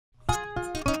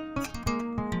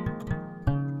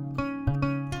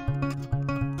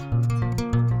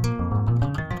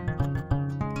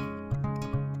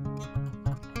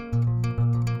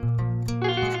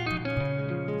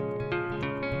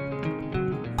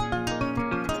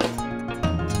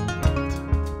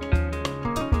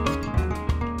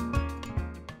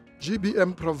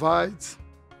GBEM provides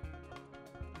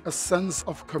a sense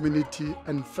of community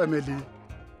and family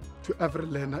to every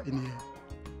learner in here.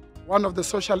 One of the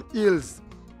social ills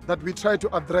that we try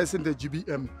to address in the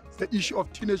GBEM is the issue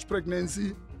of teenage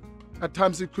pregnancy. At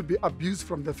times it could be abuse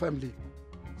from the family.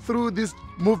 Through this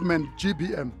movement,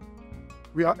 GBEM,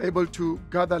 we are able to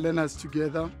gather learners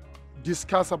together,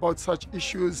 discuss about such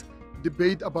issues,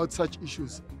 debate about such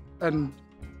issues, and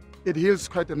it heals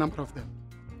quite a number of them.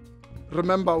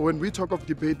 Remember, when we talk of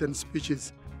debate and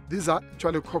speeches, these are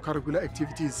actually co-curricular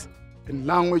activities. In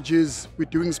languages, we're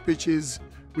doing speeches,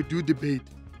 we do debate.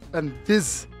 And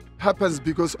this happens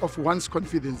because of one's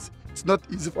confidence. It's not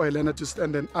easy for a learner to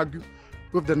stand and argue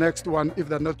with the next one if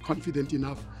they're not confident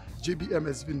enough. GBEM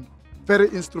has been very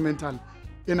instrumental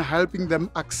in helping them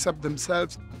accept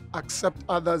themselves, accept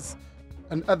others,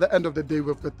 and at the end of the day,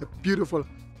 we've got a beautiful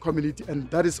community, and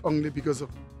that is only because of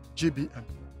GBEM.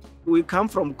 We come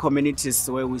from communities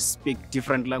where we speak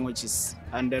different languages,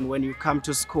 and then when you come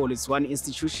to school, it's one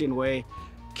institution where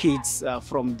kids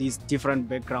from these different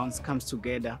backgrounds comes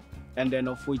together, and then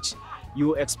of which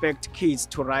you expect kids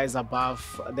to rise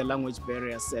above the language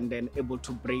barriers and then able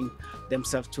to bring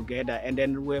themselves together. And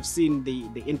then we have seen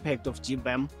the impact of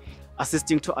GBEM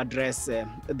assisting to address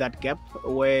that gap,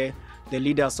 where the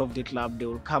leaders of the club, they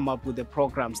will come up with the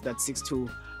programs that seeks to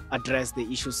address the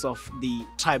issues of the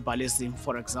tribalism,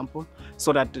 for example,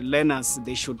 so that the learners,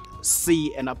 they should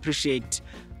see and appreciate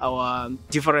our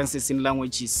differences in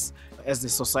languages as a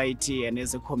society and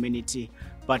as a community,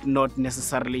 but not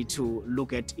necessarily to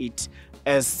look at it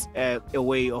as a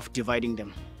way of dividing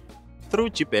them. Through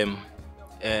GBEM,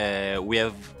 we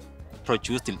have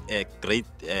produced great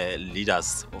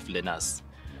leaders of learners.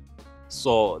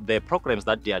 So the programs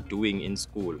that they are doing in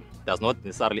school does not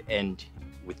necessarily end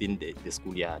within the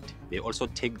schoolyard. They also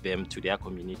take them to their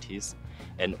communities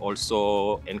and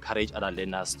also encourage other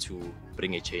learners to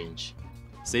bring a change.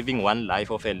 Saving one life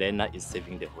of a learner is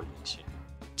saving the whole nation.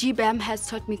 GBEM has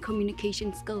taught me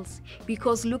communication skills,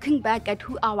 because looking back at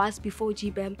who I was before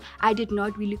GBEM, I did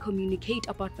not really communicate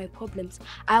about my problems.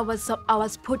 I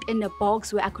was put in a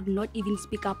box where I could not even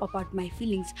speak up about my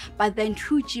feelings. But then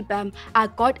through GBEM, I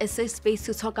got a safe space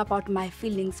to talk about my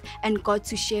feelings and got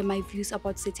to share my views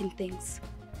about certain things.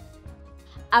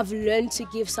 I've learned to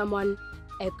give someone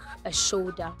a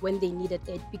shoulder when they needed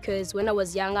it, because when I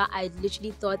was younger, I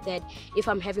literally thought that if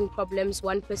I'm having problems,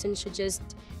 one person should just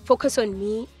focus on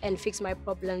me and fix my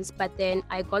problems. But then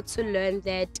I got to learn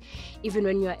that even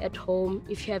when you're at home,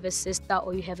 if you have a sister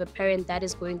or you have a parent that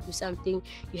is going through something,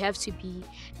 you have to be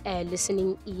a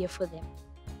listening ear for them.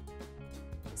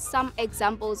 Some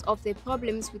examples of the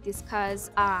problems we discuss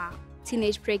are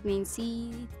teenage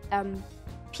pregnancy,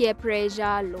 peer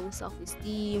pressure, low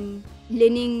self-esteem,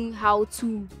 learning how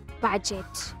to budget.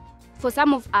 For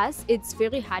some of us, it's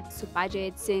very hard to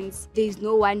budget since there's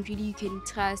no one really you can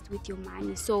trust with your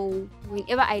money. So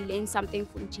whenever I learn something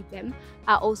from GBEM,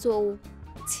 I also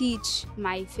teach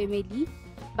my family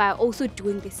by also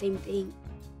doing the same thing.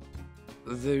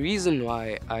 The reason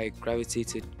why I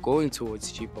gravitated going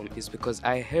towards GBEM is because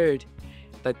I heard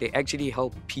that they actually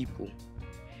help people.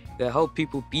 They help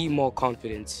people be more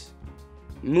confident,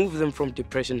 move them from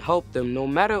depression, help them no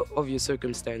matter of your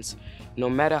circumstance,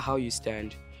 no matter how you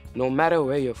stand, no matter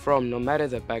where you're from, no matter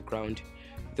the background.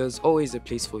 There's always a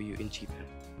place for you in GBEM.